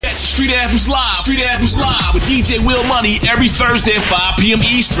Street Anthems Live. Street Anthems Live with DJ Will Money every Thursday at 5 p.m.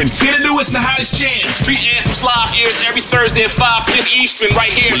 Eastern. Hear the newest and the hottest jams. Street Anthems Live airs every Thursday at 5 p.m. Eastern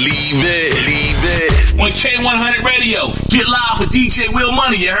right here. Believe it. Believe it. On K100 Radio. Get live with DJ Will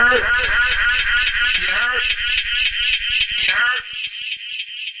Money, you heard? You heard? You heard?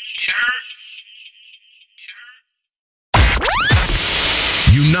 You heard?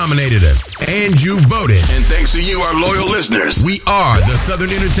 You nominated us, and you voted. And thanks to you, our loyal listeners, we are the Southern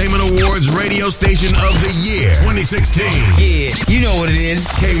Entertainment Awards Radio Station of the Year 2016. Yeah, you know what it is.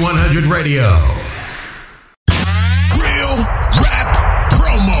 K100 Radio. Real Rap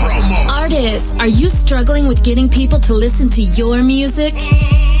Promo. Artists, are you struggling with getting people to listen to your music? Do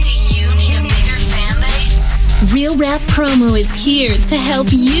you need a bigger fan base? Real Rap Promo is here to help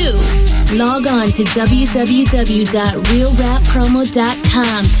you. Log on to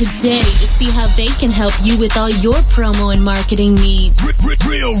www.realrappromo.com today to see how they can help you with all your promo and marketing needs.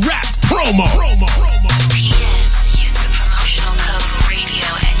 Real Rap Promo. P.S. Use the promotional code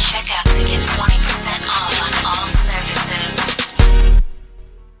RADIO at checkout to get 20% off on all services.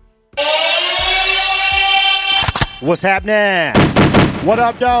 What's happening? What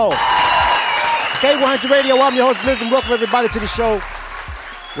up, though? K100 Radio, I'm your host, Blizzard. Welcome everybody to the show.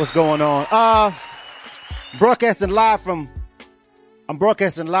 What's going on? I'm broadcasting live from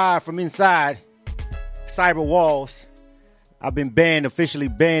inside cyber walls. I've been officially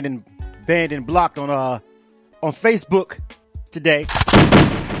banned and blocked on Facebook today.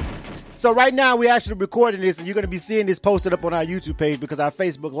 So right now we're actually recording this, and you're going to be seeing this posted up on our YouTube page because our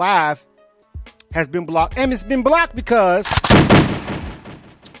Facebook Live has been blocked. And it's been blocked because,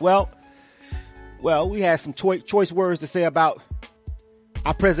 well, we had some choice words to say about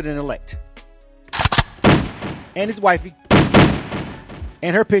our president-elect and his wifey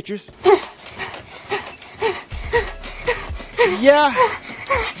and her pictures. Yeah.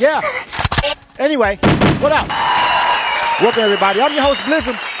 Anyway, what up? Welcome, everybody. I'm your host,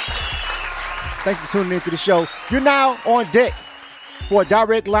 Blizzard. Thanks for tuning in to the show. You're now on deck for a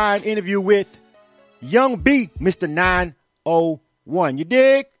direct line interview with Young B, Mr. 901. You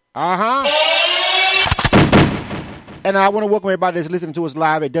dig? And I want to welcome everybody that's listening to us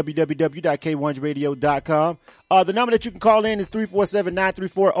live at www.k1radio.com. The number that you can call in is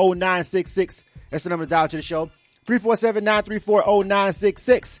 347-934-0966. That's the number to dial to the show.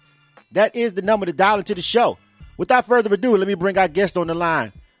 347-934-0966. That is the number to dial into the show. Without further ado, let me bring our guest on the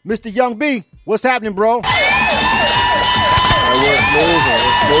line. Mr. Young B, what's happening, bro? What's moving?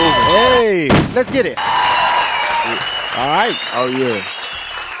 Hey, let's get it. All right. Oh, yeah.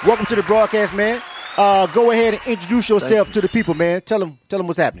 Welcome to the broadcast, man. Go ahead and introduce yourself to the people, man. Tell them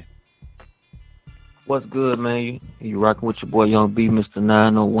what's happening. What's good, man? You rocking with your boy Young B, Mr.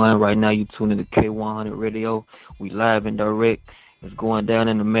 901. Right now, you tuning to K100 Radio. We live and direct. It's going down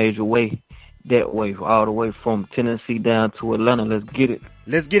in a major way. That way, all the way from Tennessee down to Atlanta. Let's get it.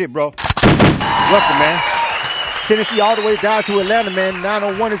 Let's get it, bro. Welcome, man. Tennessee all the way down to Atlanta, man.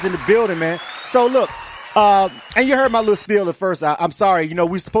 901 is in the building, man. So, look. And you heard my little spiel at first. I'm sorry. You know,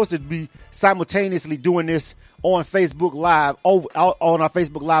 we're supposed to be simultaneously doing this on Facebook Live, on our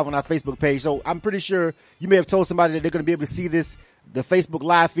Facebook Live on our Facebook page. So I'm pretty sure you may have told somebody that they're going to be able to see this, the Facebook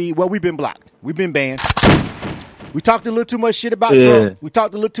Live feed. Well, we've been blocked. We've been banned. We talked a little too much shit about Trump. We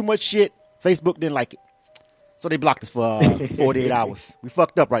talked a little too much shit. Facebook didn't like it. So they blocked us for 48 hours. We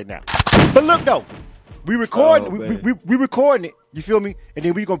fucked up right now. But look, though. We recording, we recording it. You feel me? And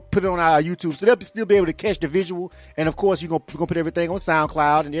then we're going to put it on our YouTube. So they'll still be able to catch the visual. And, of course, we're going to put everything on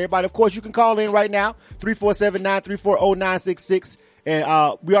SoundCloud. And everybody, of course, you can call in right now, 347-934-0966.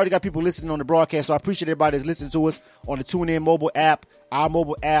 And we already got people listening on the broadcast. So I appreciate everybody that's listening to us on the TuneIn mobile app, our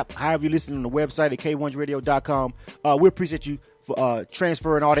mobile app, however you're listening on the website at K1radio.com. We appreciate you for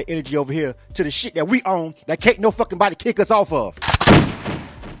transferring all that energy over here to the shit that we own that can't no fucking body kick us off of.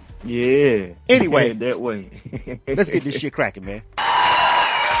 Yeah. Anyway, that way. Let's get this shit cracking, man.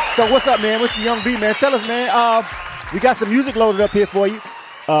 So what's up, man? What's the Young B, man? Tell us, man. We got some music loaded up here for you.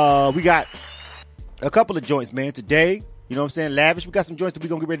 We got a couple of joints, man. Today, you know what I'm saying? Lavish. We got some joints that we're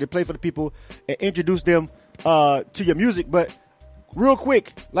going to get ready to play for the people and introduce them to your music. But real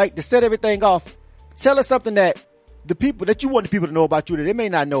quick, like to set everything off, tell us something that the people that you want the people to know about you that they may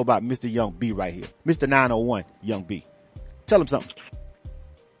not know about Mr. Young B right here. Mr. 901 Young B. Tell them something.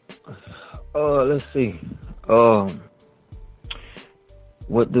 Let's see.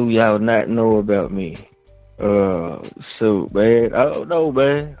 What do y'all not know about me? So man, I don't know,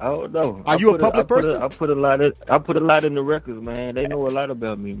 man. I don't know. Are you a public person? I put a lot in the records, man. They know a lot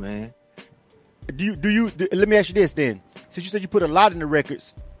about me, man. Let me ask you this then. Since you said you put a lot in the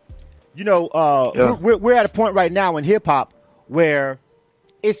records, you know, we're at a point right now in hip hop where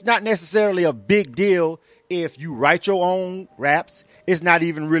it's not necessarily a big deal if you write your own raps. It's not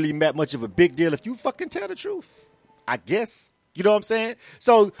even really that much of a big deal if you fucking tell the truth, I guess. You know what I'm saying?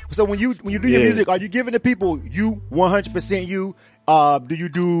 So when you do your music, are you giving the people you 100% you? Do you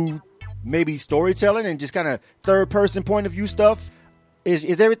do maybe storytelling and just kind of third person point of view stuff?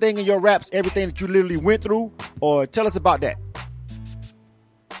 Is everything in your raps everything that you literally went through? Or tell us about that.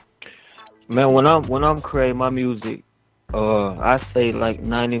 Man, when I'm creating my music, I say like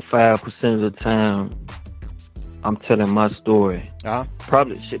 95% of the time I'm telling my story.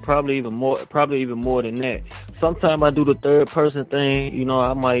 Probably even more than that. Sometimes I do the third person thing. You know,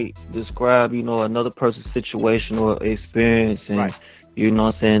 I might describe, you know, another person's situation or experience and, right. You know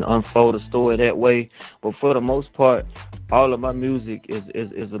what I'm saying, unfold a story that way. But for the most part, all of my music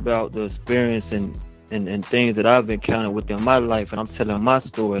is about the experience and things that I've encountered within my life, and I'm telling my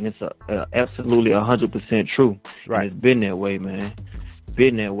story, and it's absolutely 100% true. Right. And it's been that way, man.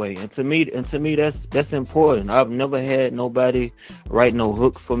 Been that way, and to me, that's important. I've never had nobody write no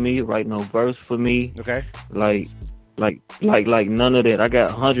hook for me, write no verse for me. Okay. Like none of that. I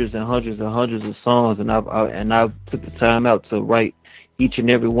got hundreds and hundreds and hundreds of songs, and I've took the time out to write each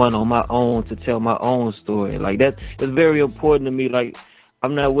and every one on my own to tell my own story. Like that is very important to me. Like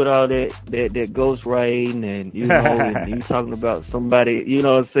I'm not with all that ghost writing and you know and you talking about somebody, you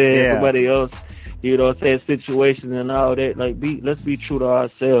know what I'm saying, somebody else, you know what I'm saying, situations and all that. Like let's be true to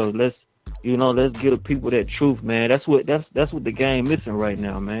ourselves. Let's give the people that truth, man. That's what the game missing right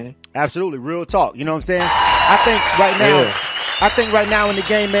now, man. Absolutely, real talk. You know what I'm saying? I think right now in the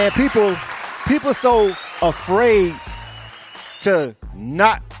game, man, people so afraid to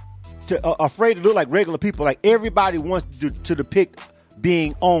look like regular people. Like everybody wants to depict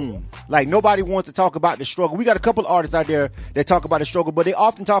being owned. Like nobody wants to talk about the struggle. We got a couple of artists out there that talk about the struggle, but they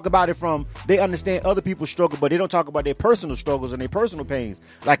often talk about it from they understand other people's struggle, but they don't talk about their personal struggles and their personal pains.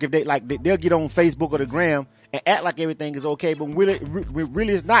 Like if they'll get on Facebook or the gram and act like everything is okay, but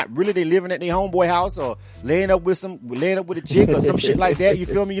really it's not. Really they living at their homeboy house or laying up with a chick or some shit like that. You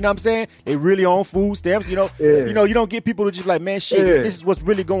feel me? You know what I'm saying? They really on food stamps. You know, you don't get people to just like, man, shit, this is what's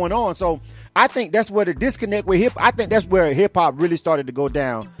really going on. So I think that's where the disconnect with I think that's where hip hop really started to go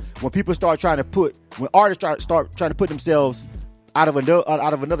down when people start when artists start trying to put themselves out of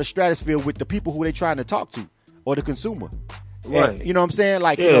another stratosphere with the people who they trying to talk to or the consumer. Right. And, you know what I'm saying?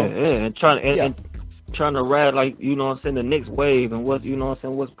 Like and trying to ride like, you know what I'm saying, the next wave and what, you know what I'm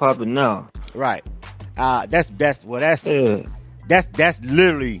saying, what's popping now. Right. That's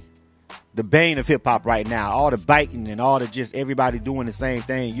literally the bane of hip hop right now. All the biting and all the just everybody doing the same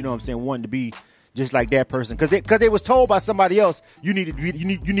thing. You know what I'm saying? Wanting to be just like that person because they was told by somebody else you need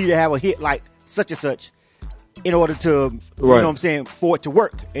to have a hit like such and such in order to you know what I'm saying, for it to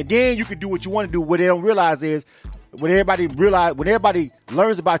work. And then you can do what you want to do. What they don't realize is when everybody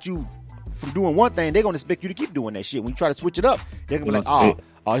learns about you from doing one thing, they're gonna expect you to keep doing that shit. When you try to switch it up, they're gonna be like,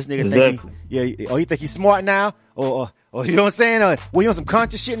 oh, this nigga think he think he's smart now, or you know what I'm saying? Well, you on some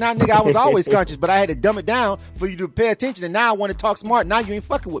conscious shit now, nigga. I was always conscious, but I had to dumb it down for you to pay attention. And now I want to talk smart. Now you ain't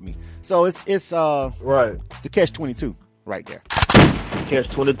fucking with me. So it's right. It's a catch-22 right there.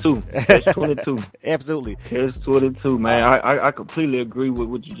 Catch-22. Catch-22. Absolutely. Catch-22, man. I completely agree with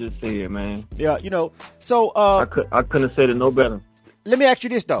what you just said, man. Yeah, you know. So I couldn't have said it no better. Let me ask you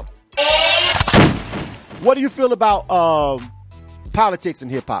this though. What do you feel about politics in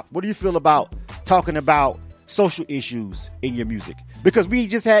hip hop? What do you feel about talking about social issues in your music? Because we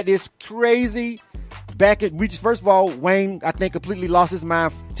just had this crazy first of all, Wayne, I think, completely lost his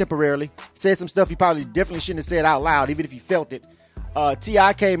mind temporarily. Said some stuff he probably definitely shouldn't have said out loud, even if he felt it.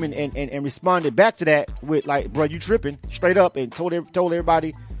 T.I. came and responded back to that with like, bro, you tripping, straight up, and told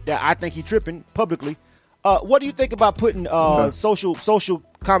everybody that I think he tripping publicly. What do you think about putting social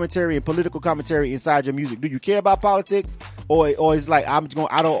commentary and political commentary inside your music? Do you care about politics, or is like I don't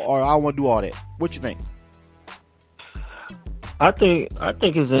want to do all that? What you think? I think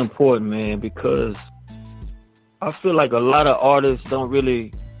it's important, man, because I feel like a lot of artists don't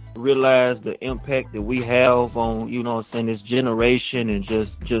really realize the impact that we have on, you know what I'm saying, this generation and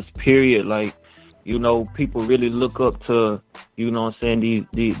just period. Like, you know, people really look up to, you know what I'm saying,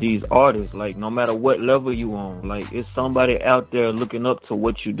 these artists. Like, no matter what level you on, like, it's somebody out there looking up to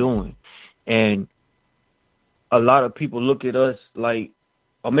what you're doing. And a lot of people look at us like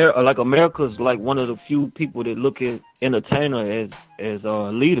America's like one of the few people that look at entertainer as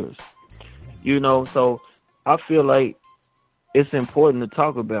leaders. You know, so I feel like it's important to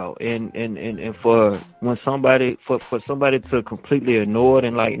talk about and for somebody to completely ignore it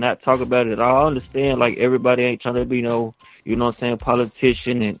and like not talk about it. I understand like everybody ain't trying to be you know what I'm saying,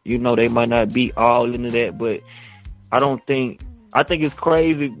 politician, and you know they might not be all into that, but I don't think I think it's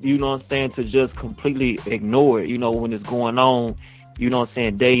crazy, you know what I'm saying, to just completely ignore it, you know, when it's going on, you know what I'm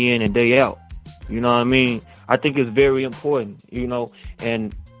saying, day in and day out. You know what I mean? I think it's very important, you know,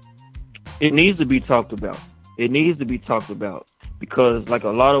 and it needs to be talked about. It needs to be talked about because, like,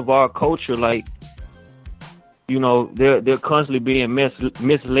 a lot of our culture, like, you know, they're constantly being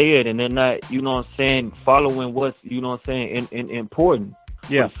misled, and they're not, you know what I'm saying, following what's, you know what I'm saying, important.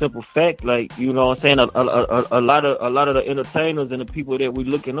 Yeah. For the simple fact, like, you know what I'm saying, a lot of the entertainers and the people that we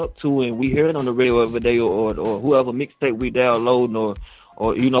looking up to and we hear it on the radio every day or whoever mixtape we download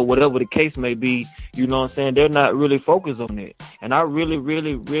or, you know, whatever the case may be, you know what I'm saying, they're not really focused on it. And I really,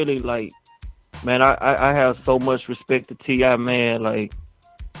 really, really, like, man, I have so much respect to T.I., man. Like,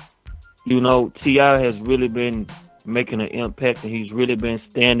 you know, T.I. has really been making an impact, and he's really been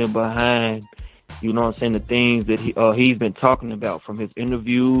standing behind, you know what I'm saying, the things that he's been talking about, from his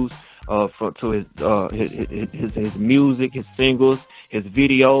interviews, to his music, his singles, his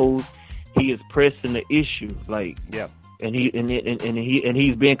videos. He is pressing the issue, like, yeah. And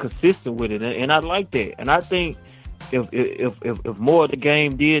he's being consistent with it, and I like that. And I think if more of the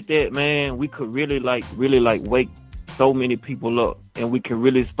game did that, man, we could really wake so many people up, and we can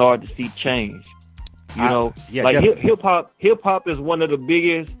really start to see change. You know, like hip hop is one of the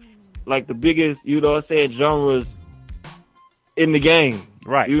biggest, you know what I'm saying, genres in the game.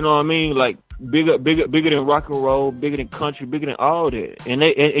 Right. You know what I mean? Like bigger than rock and roll, bigger than country, bigger than all that. And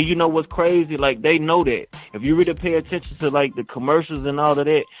you know what's crazy? Like, they know that. If you really pay attention to, like, the commercials and all of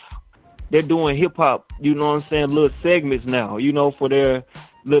that, they're doing hip hop, you know what I'm saying, little segments now, you know, for their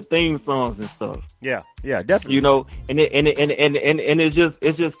little theme songs and stuff. Yeah, definitely. You know, and it's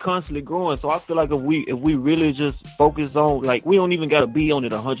just constantly growing. So I feel like if we really just focus on, like, we don't even gotta be on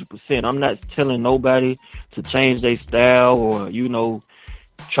it 100%. I'm not telling nobody to change their style or, you know,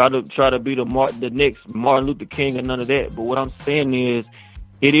 try to be the next Martin Luther King or none of that. But what I'm saying is,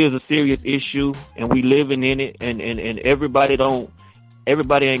 it is a serious issue, and we living in it, and everybody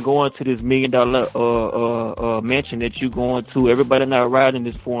ain't going to this $1 million mansion that you going to. Everybody not riding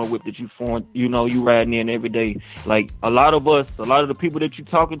this foreign whip that you riding in every day. Like, a lot of the people that you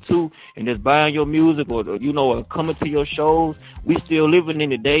talking to and that's buying your music or you know, or coming to your shows, we still living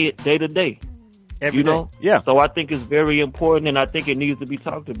in it day to day. Every day. Yeah. So I think it's very important, and I think it needs to be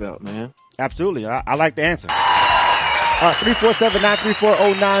talked about, man. Absolutely. I like the answer.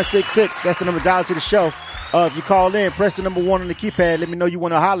 347-934-0966. That's the number dial to the show. If you call in, press the number 1 on the keypad. Let me know you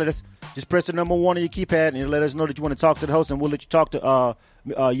want to holler at us. Just press the number 1 on your keypad and let us know that you want to talk to the host, and we'll let you talk to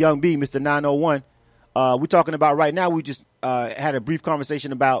Young B, Mr. 901. We're talking about right now, we just had a brief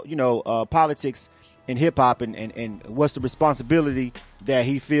conversation about, you know, politics in hip-hop and what's the responsibility that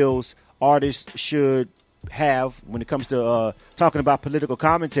he feels artists should have when it comes to talking about political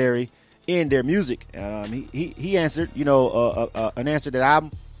commentary in their music. He answered, you know, an answer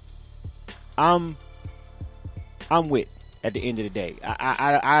that I'm with at the end of the day.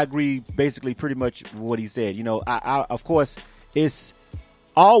 I agree basically pretty much with what he said. You know, I of course, it's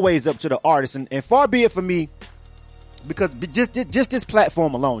always up to the artist, and far be it for me, because just this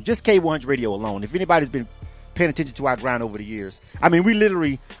platform alone, just K100 Radio alone, if anybody's been paying attention to our grind over the years, I mean, we're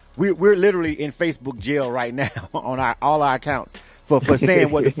literally in Facebook jail right now on all our accounts for saying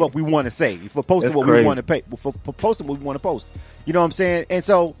what the fuck we want to say, for posting what we want to pay, for posting what we want to post. You know what I'm saying? And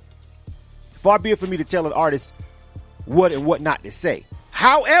so, far be it for me to tell an artist what and what not to say.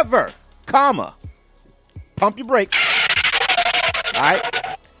 However, pump your brakes. All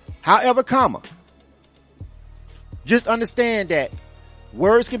right. However, just understand that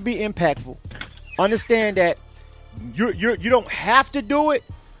words can be impactful. Understand that you don't have to do it,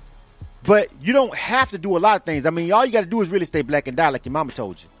 but you don't have to do a lot of things. I mean, all you got to do is really stay black and die, like your mama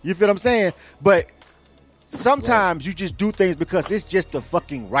told you. You feel what I'm saying? But sometimes you just do things because it's just the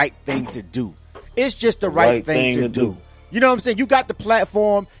fucking right thing to do. It's just the right thing to do. You know what I'm saying? You got the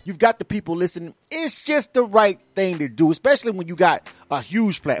platform. You've got the people listening. It's just the right thing to do, especially when you got a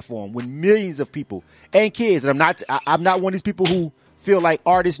huge platform with millions of people and kids. And I'm not one of these people who feel like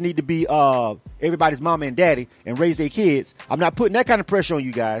artists need to be everybody's mama and daddy and raise their kids. I'm not putting that kind of pressure on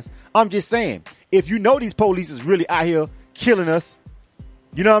you guys. I'm just saying, if you know these police is really out here killing us,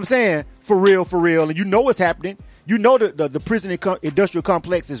 you know what I'm saying? For real, and you know what's happening. You know the prison industrial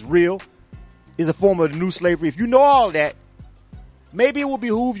complex is real, is a form of the new slavery. If you know all that, maybe it will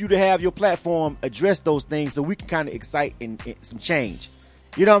behoove you to have your platform address those things so we can kind of excite and some change.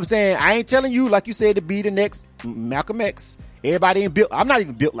 You know what I'm saying? I ain't telling you, like you said, to be the next Malcolm X. Everybody ain't built. I'm not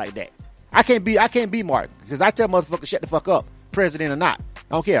even built like that. I can't be Martin, because I tell motherfuckers shut the fuck up, president or not.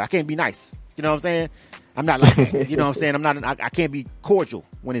 I don't care. I can't be nice. You know what I'm saying? I'm not like that. You know what I'm saying? I can't be cordial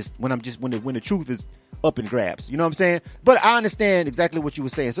when the truth is up in grabs. You know what I'm saying? But I understand exactly what you were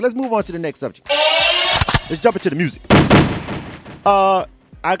saying. So let's move on to the next subject. Let's jump into the music.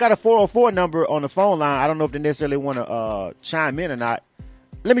 I got a 404 number on the phone line. I don't know if they necessarily want to chime in or not.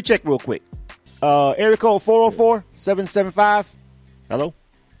 Let me check real quick. Area code 404-775. Hello?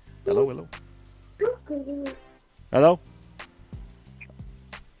 Hello? Hello?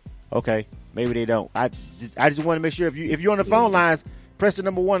 Okay. Maybe they don't. I just want to make sure if you're on the phone lines, press the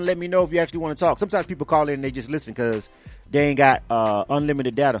number 1 and let me know if you actually want to talk. Sometimes people call in and they just listen because they ain't got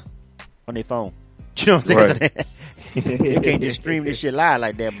unlimited data on their phone. You know what I'm saying? Right. So they can't just stream this shit live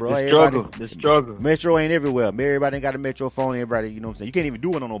like that, bro. The struggle. Metro ain't everywhere. Everybody ain't got a Metro phone. Everybody, you know what I'm saying? You can't even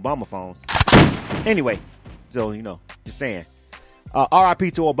do it on Obama phones. Anyway, so, just saying.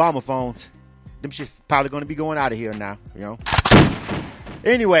 RIP to Obama phones. Them shit's probably going to be going out of here now,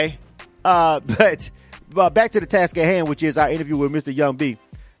 Anyway, but back to the task at hand, which is our interview with Mr. Young B.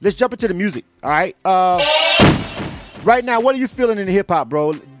 Let's jump into the music, all right? Right now, what are you feeling in the hip-hop,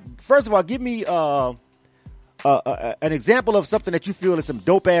 bro? First of all, give me an example of something that you feel is some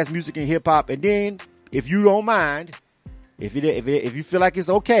dope-ass music in hip-hop, and then, if you don't mind, if you feel like it's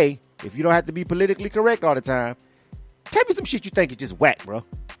okay, if you don't have to be politically correct all the time, tell me some shit you think is just whack, bro.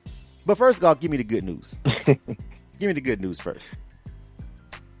 But first of all, give me the good news. Give me the good news first.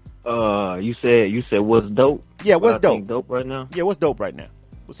 You said what's dope? Yeah, what's dope? Dope right now? Yeah, what's dope right now?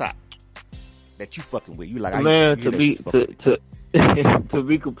 What's hot? That you fucking with? You like? Man, to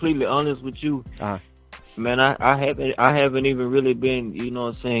be completely honest with you, man, I haven't even really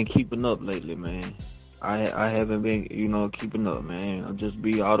been, keeping up lately, man. I haven't been, keeping up, man. I'll just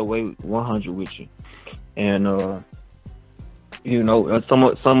be all the way 100 with you, and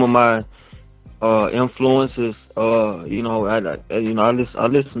some of my influences, I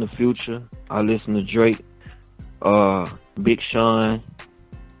listen to Future, I listen to Drake, Big Sean,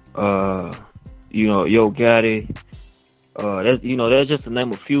 Yo Gotti, that's just to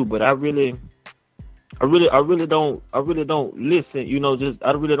name a few. But I really don't listen.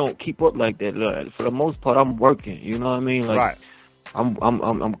 I really don't keep up like that. Like, for the most part, I'm working. You know what I mean? Like, right. I'm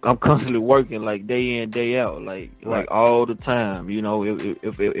constantly working, like day in, day out, like all the time.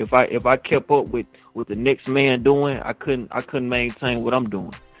 If I kept up with the next man doing, I couldn't maintain what I'm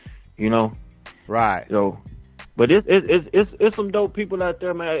doing. Right. So, but it's some dope people out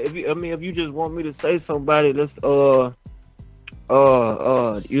there, man. If you just want me to say somebody, let's you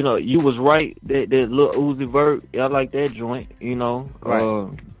was right. That Lil Uzi Vert, I like that joint. Right.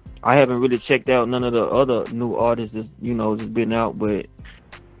 I haven't really checked out none of the other new artists that's, just been out, but,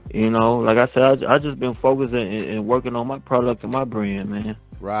 like I said, I just been focusing and working on my product and my brand, man.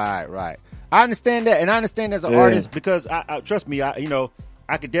 Right. I understand that, and I understand as an artist because I trust me, I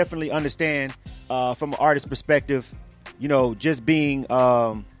could definitely understand from an artist perspective, just being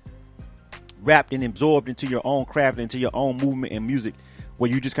wrapped and absorbed into your own craft, into your own movement and music, where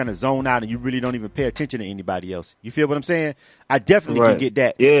you just kind of zone out and you really don't even pay attention to anybody else. You feel what I'm saying? I definitely can get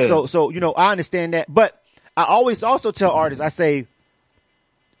that. Yeah. So I understand that. But I always also tell artists, I say,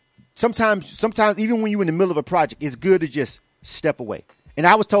 sometimes even when you're in the middle of a project, it's good to just step away. And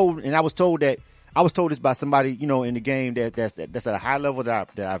I was told this by somebody, in the game that's at a high level that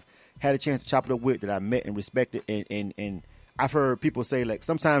I've had a chance to chop it up with, that I met and respected. And I've heard people say, like,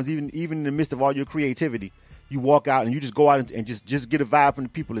 sometimes even in the midst of all your creativity, you walk out and you just go out and just get a vibe from the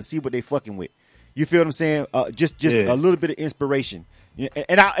people and see what they fucking with. You feel what I'm saying? Just a little bit of inspiration.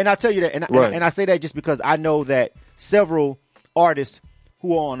 And I'll tell you that. And I say that just because I know that several artists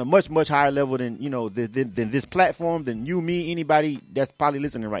who are on a much, much higher level than this platform, than you, me, anybody that's probably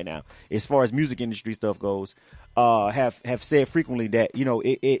listening right now, as far as music industry stuff goes, have said frequently that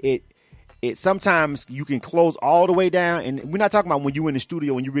it sometimes you can close all the way down, and we're not talking about when you're in the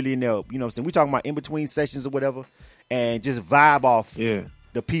studio when you're really in there, you know what I'm saying? We're talking about in between sessions or whatever, and just vibe off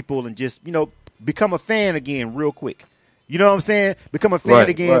the people and just, become a fan again real quick. You know what I'm saying? Become a fan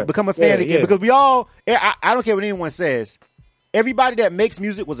again. Become a fan again. Because we all, I don't care what anyone says, everybody that makes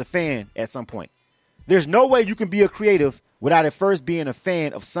music was a fan at some point. There's no way you can be a creative without at first being a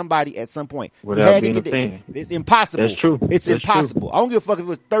fan of somebody at some point. Without being a fan. It's impossible. That's true. It's impossible. True. I don't give a fuck if it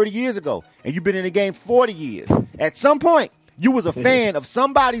was 30 years ago and you've been in the game 40 years. At some point, you was a fan of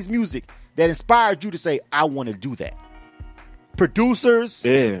somebody's music that inspired you to say, I want to do that. Producers,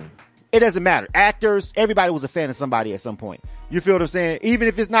 it doesn't matter. Actors, everybody was a fan of somebody at some point. You feel what I'm saying? Even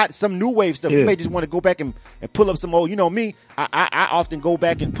if it's not some new wave stuff, you may just want to go back and pull up some old, you know me, I often go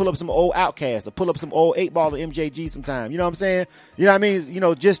back and pull up some old Outkast or pull up some old 8 Ball or MJG sometime. You know what I'm saying? You know what I mean? You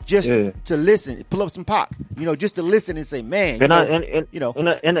know, just to listen, pull up some Pac, you know, just to listen and say, man, and I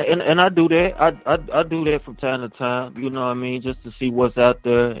do that. I do that from time to time, you know what I mean? Just to see what's out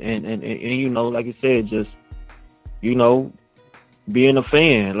there and you know, like you said, just, you know, being a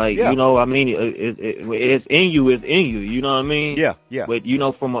fan, like, you know, I mean, it's in you, you know what I mean? Yeah, yeah. But, you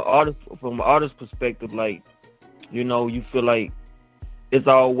know, from an artist perspective, like, you know, you feel like it's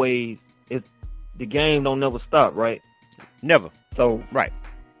always, the game don't never stop, right? Never. So, right.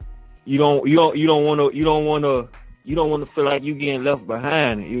 You don't want to feel like you getting left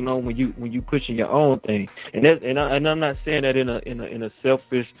behind, you know, when you pushing your own thing. And I'm not saying that in a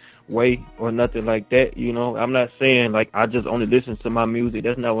selfish way or nothing like that, you know. I'm not saying like I just only listen to my music.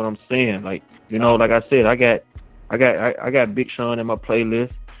 That's not what I'm saying. Like, you know, like I said, I got Big Sean in my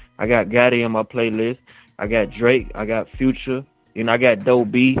playlist. I got Gotti in my playlist. I got Drake. I got Future. You know, I got Doe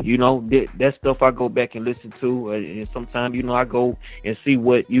B. You know, that stuff I go back and listen to. And sometimes, you know, I go and see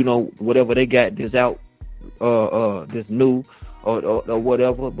what, you know, whatever they got this out, this new or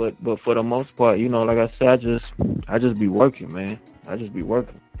whatever. But for the most part, you know, like I said, I just be working, man. I just be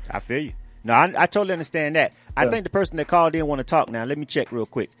working. I feel you. No, I totally understand that. I think the person that called in want to talk now. Let me check real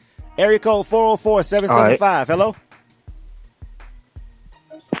quick. Area code 404-775. Right. Hello?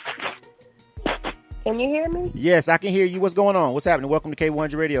 Can you hear me? Yes, I can hear you. What's going on? What's happening? Welcome to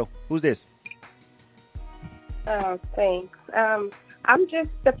K100 Radio. Who's this? Oh, thanks. I'm just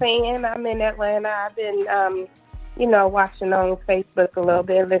a fan. I'm in Atlanta. I've been, you know, watching on Facebook a little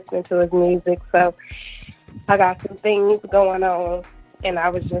bit, listening to his music. So I got some things going on. And I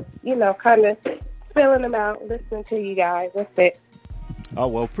was just, you know, kind of filling them out, listening to you guys. That's it. Oh,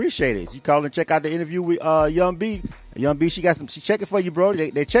 well, appreciate it. You call and check out the interview with Young B. Young B, she checking for you, bro.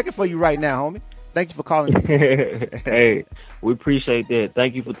 They're checking for you right now, homie. Thank you for calling. Hey, we appreciate that.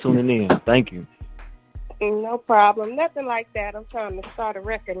 Thank you for tuning in. Thank you. No problem. Nothing like that. I'm trying to start a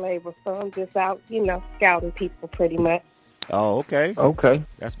record label, so I'm just out, you know, scouting people pretty much. Oh, okay. Okay.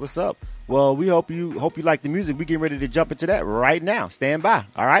 That's what's up. Well, we hope you like the music. We're getting ready to jump into that right now. Stand by.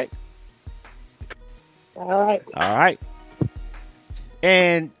 All right? All right. All right.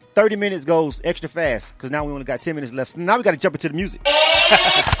 And 30 minutes goes extra fast because now we only got 10 minutes left. So now we got to jump into the music.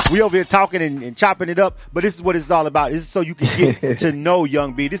 We over here talking and chopping it up, but this is what it's all about. This is so you can get to know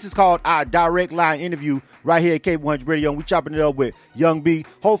Young B. This is called our direct line interview right here at K100 Radio, and we chopping it up with Young B.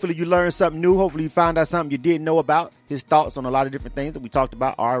 Hopefully you learned something new. Hopefully you found out something you didn't know about. His thoughts on a lot of different things that we talked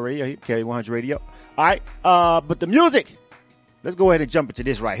about already here at K100 Radio. All right, but the music, let's go ahead and jump into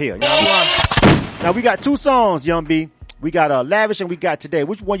this right here. You know, now we got two songs, Young B. We got Lavish and we got Today.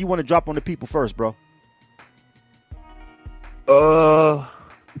 Which one you want to drop on the people first, bro?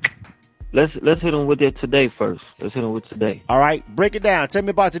 Let's hit them with it Today first. Let's hit them with Today. All right, break it down. Tell me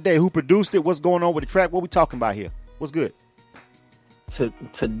about Today. Who produced it? What's going on with the track? What we talking about here? What's good?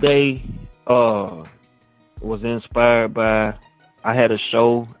 Today was inspired by, I had a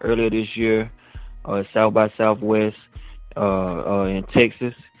show earlier this year at South by Southwest in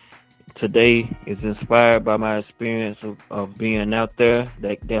Texas. Today is inspired by my experience of being out there.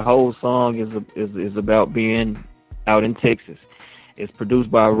 That whole song is about being out in Texas. It's produced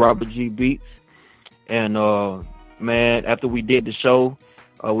by Robert G. Beats. And, man, after we did the show,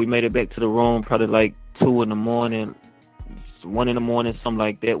 we made it back to the room probably like 2 in the morning, 1 in the morning, something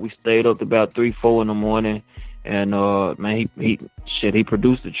like that. We stayed up to about 3, 4 in the morning. And, man, he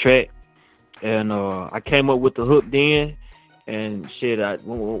produced the track. And I came up with the hook then. And shit,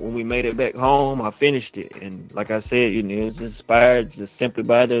 when we made it back home, I finished it. And like I said, you know, it was inspired just simply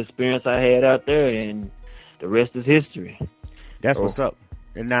by the experience I had out there. And the rest is history. That's what's up.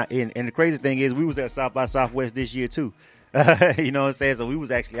 And the crazy thing is, we was at South by Southwest this year too. You know what I'm saying? So we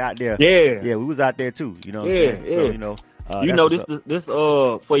was actually out there. Yeah, we was out there too. You know what I'm saying? Yeah. So you know, this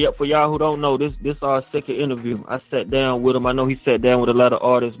for y'all who don't know, this our second interview. I sat down with him. I know he sat down with a lot of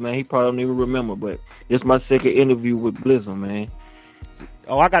artists, man. He probably don't even remember, but this my second interview with Blizzard, man.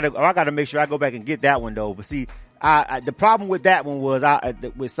 Oh, I gotta make sure I go back and get that one though. But see, the problem with that one was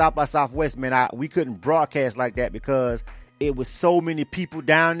with South by Southwest, man, we couldn't broadcast like that because it was so many people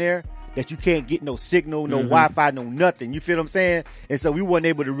down there that you can't get no signal, no Wi-Fi, no nothing. You feel what I'm saying? And so we weren't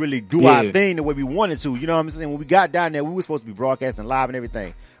able to really do our thing the way we wanted to. You know what I'm saying? When we got down there, we were supposed to be broadcasting live and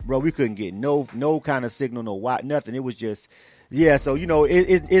everything. Bro, we couldn't get no kind of signal, no Wi, nothing. It was just Yeah, so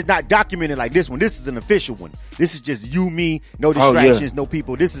it's not documented like this one. This is an official one. This is just you, me, no distractions, no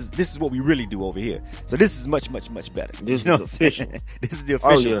people. This is what we really do over here. So this is much better. This is official. This is the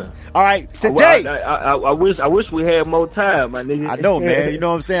official. Oh, yeah. All right, today. I wish we had more time, my nigga. I know, man. You know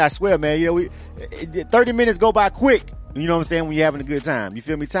what I'm saying? I swear, man. 30 minutes go by quick. You know what I'm saying? When you're having a good time, you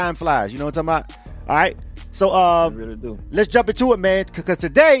feel me? Time flies. You know what I'm talking about? All right. So I really do. Let's jump into it, man. Because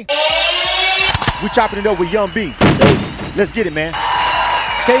today we chopping it up with Young B. Let's get it, man.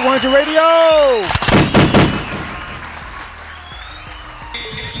 K100 Radio.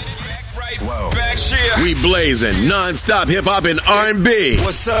 Whoa. We blazing non-stop hip-hop and R&B.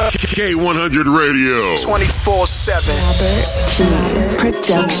 What's up? K100 Radio. 24/7.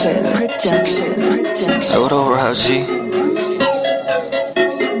 Production. Hey, what up, Rob G?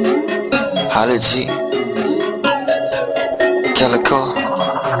 Holla G. Calico.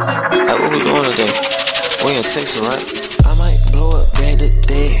 Hey, what we doing today? We in Texas, right? I might blow up bad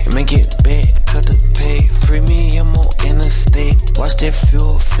today, make it bad, cut the pay. Premium on interstate, watch that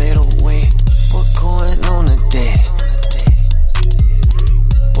fuel fade away. What going on today?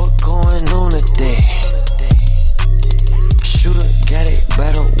 What going on today? Shooter got it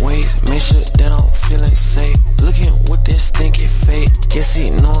better ways, make sure that I'm feeling safe. Looking with this stinky fate, guess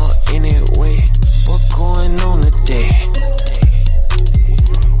he know anyway. What going on today?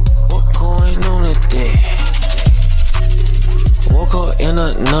 What going on today? Woke up in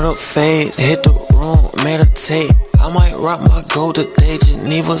another phase, hit the room, meditate. I might rock my gold today.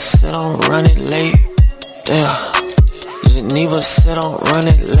 Geneva said I'm running late. Damn, Geneva said I'm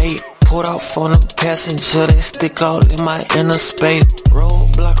running late. Pulled out from the passenger, they stick all in my inner space.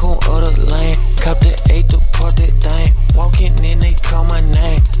 Roadblock on other lane, cop the 8 to part that thing. Walking in, they call my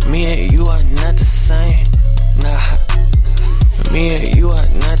name. Me and you are not the same. Nah, me and you are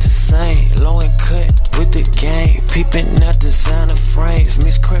not the same. Low and cut with the gang, peeping out designer frames.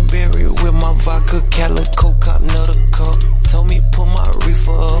 Miss Cranberry with my vodka, Calico, cop another cup. Told me put my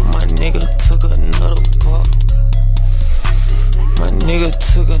reefer up, my nigga took another puff. My nigga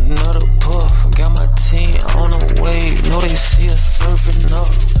took another puff. Got my team on the way, know they see us surfing up.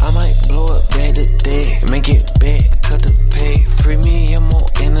 I might blow up bad today, make it bad, cut the pay. Premium on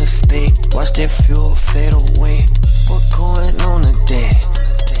interstate, watch that fuel fade away. What going on today?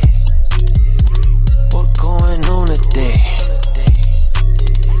 What going on today?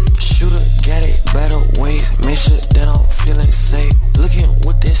 Shooter got it better ways, make sure that I'm feeling safe. Looking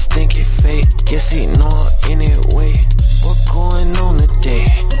with this stinky fate, guess he know anyway. What going on today?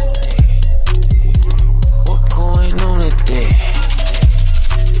 What going on today?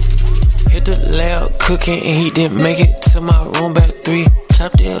 Hit the lab cooking and he didn't make it to my room back 3.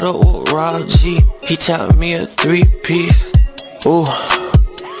 Chopped it up with Rob G. He chopped me a 3-piece. Ooh,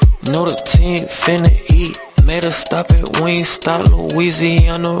 know the team finna eat. Made a stop at Wingstop,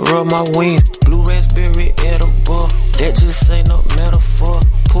 Louisiana, rub my wings. Blue raspberry edible, that just ain't no metaphor.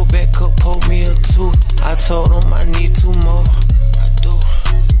 Pull back up, pull me a 2. I told him I need 2 more. I do.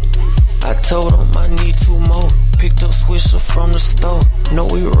 I told him I need 2 more. Picked up Swisher from the store. Know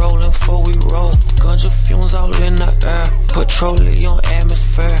we rollin' before we roll. Ganja fumes all in the air. Petroleum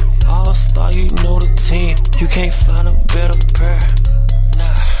atmosphere. All star, you know the team. You can't find a better pair.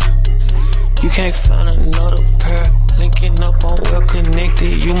 Nah. You can't find another pair. Linking up on Well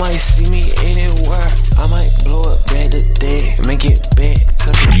Connected. You might see me anywhere. I might blow up bad today. Make it bad.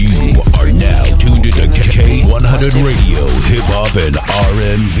 You are now tuned into K100 Radio, Hip Hop and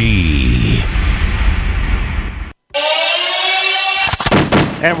R&B.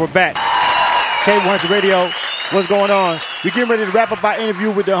 And we're back. K100 Radio. What's going on? We're getting ready to wrap up our interview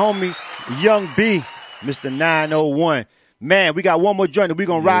with the homie Young B, Mr. 901. Man, we got one more joint that we're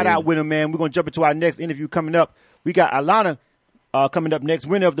going to ride out with him, man. We're going to jump into our next interview coming up. We got Alana coming up next,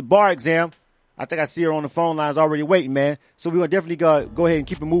 winner of the bar exam. I think I see her on the phone lines already waiting, man. So we're going to definitely go ahead and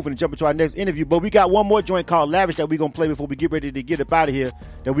keep it moving and jump into our next interview. But we got one more joint called Lavish that we're going to play before we get ready to get up out of here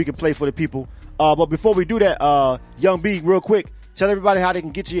that we can play for the people. But before we do that, Young B, real quick, tell everybody how they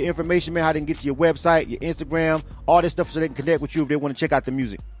can get to your information, man, how they can get to your website, your Instagram, all this stuff so they can connect with you if they want to check out the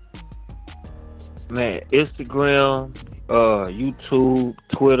music. Man, Instagram, YouTube,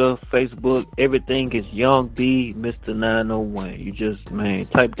 Twitter, Facebook, everything is Young B, Mr. 901. You just, man,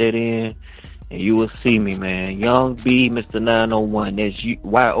 type that in and you will see me, man. Young B, Mr. 901. That's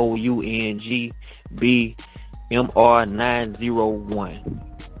YOUNG B MR 901.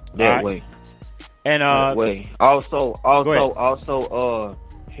 That way. And that way. Also, my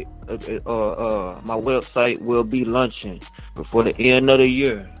website will be launching before the end of the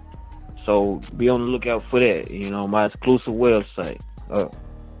year. So be on the lookout for that. You know, my exclusive website. All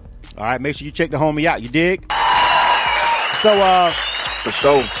right, make sure you check the homie out. You dig? So, For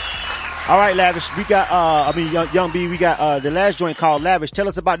sure. all right, Lavish. We got, Young B, we got the last joint called Lavish. Tell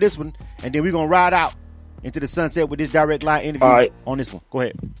us about this one, and then we're going to ride out into the sunset with this direct line interview on this one. Go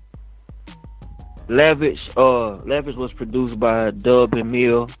ahead. Lavish was produced by Dub and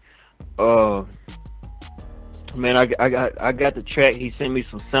Mill. Man, I got the track. He sent me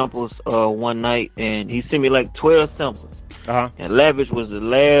some samples one night, and he sent me like 12 samples. And Lavish was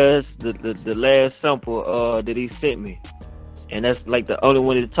the last sample that he sent me, and that's like the only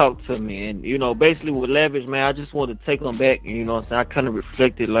one that talked to me. And you know, basically with Lavish, man, I just wanted to take him back. You know what I'm saying? I kind of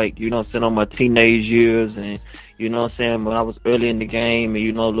reflected, like, you know what I'm saying, on my teenage years, and you know what I'm saying, when I was early in the game, and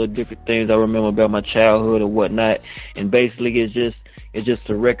you know, little different things I remember about my childhood or whatnot. And basically, it's just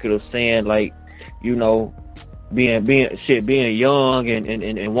a record of saying, like, you know, being young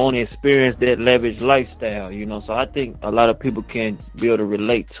and want to experience that lavish lifestyle, you know. So I think a lot of people can be able to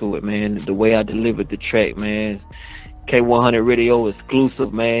relate to it, man. The way I delivered the track, man. K100 Radio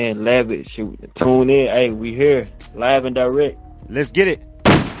exclusive, man. Lavish. Tune in. Hey, we here live and direct. Let's get it.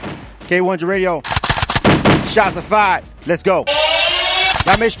 K100 Radio. Shots are fired. Let's go.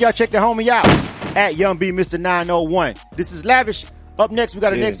 Y'all make sure y'all check the homie out at Young B Mr. 901. This is Lavish. Up next, we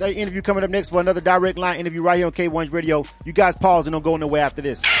got a next interview coming up next for another direct line interview right here on K100 Radio. You guys pause and don't go nowhere after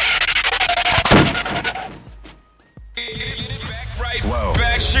this. Whoa.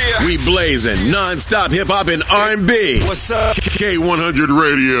 We blazing non-stop hip-hop and R&B. What's up? K100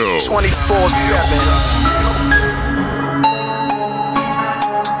 Radio.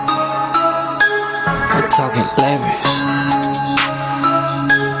 24/7. We're talking lavish.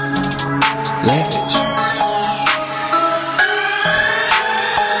 Lavish.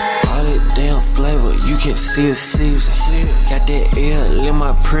 All that damn flavor, you can see the season. Got that L in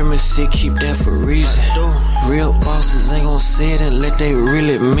my premises, keep that for reason. Real bosses ain't gon' say it unless they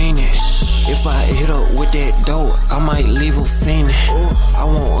really mean it. If I hit up with that dope, I might leave a fiendin'. I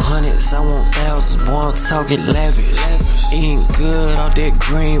want hundreds, I want thousands, boy, I'm talking lavish. Eating good, all that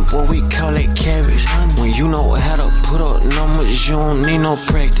green, boy, we call it cabbage. When you know how to put up numbers, you don't need no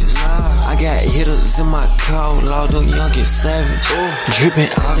practice. I got hitters in my call, all the youngest savage. Dripping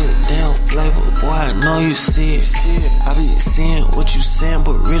all that damn flavor, boy, I know you see it. I be seeing what you saying,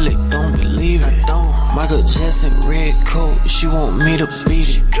 but really don't believe it. Michael Jackson, red coat, she want me to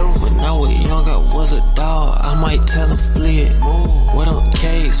beat it. When I was young, I was a dog, I might tell her flee it. What on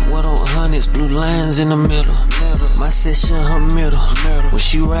K's, what on hundreds, blue lines in the middle. My session, her middle. When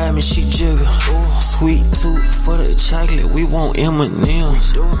she ride me, she jiggle. Sweet tooth for the chocolate, we want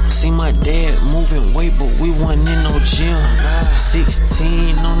M&M's. See my dad moving weight, but we wasn't in no gym.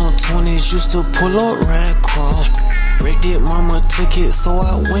 16 on no 20s, used to pull up ride crawl. Wrecked it, mama took it, so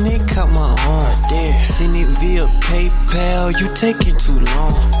I went and cut my arm. Send it via PayPal, you taking too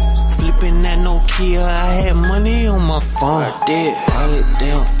long. Flipping that Nokia, I had money on my phone. All that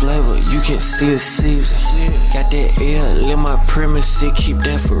damn flavor, you can see the season. Got that L in my premises, keep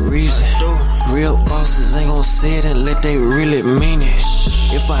that for reason. Real bosses ain't gon' say it unless they really mean it.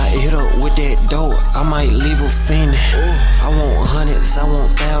 If I hit up with that dope, I might leave a fiendin'. I want hundreds, I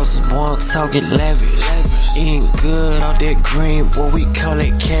want thousands, boy, I'm talking lavish. Eating good, all that green, boy, we call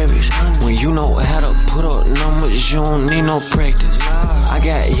it cabbage. When you know how to put up numbers, you don't need no practice. I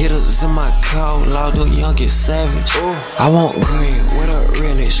got hitters in my call, all the youngest savage. I want green with a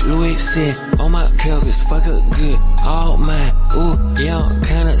relish, Louis said, on my pelvis, fuck her good, all mine. Ooh, yeah, I'm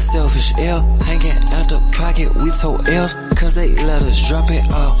kinda selfish. L hanging out the pocket, we told L's, cause they let us drop it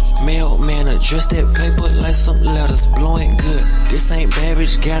off. Mailman address that paper like some letters, blowing good. This ain't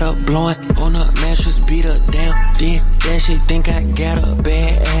Babbage, got her blowing on a mattress, beat her down. Then that shit think I got a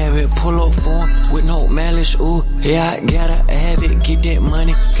bad habit, pull up for him with no malice. Ooh, yeah, I gotta have it, get that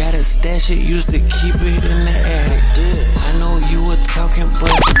money, gotta stash it, used to keep it in the attic. I know you were talking,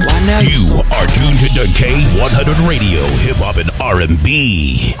 but why now you are tuned to the K100 Radio, hip hop and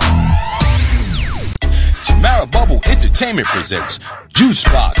R&B. Tamara Bubble Entertainment presents Juice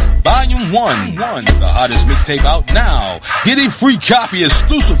Box Volume 1, the hottest mixtape out now. Get a free copy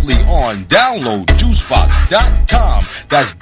exclusively on download juicebox.com. That's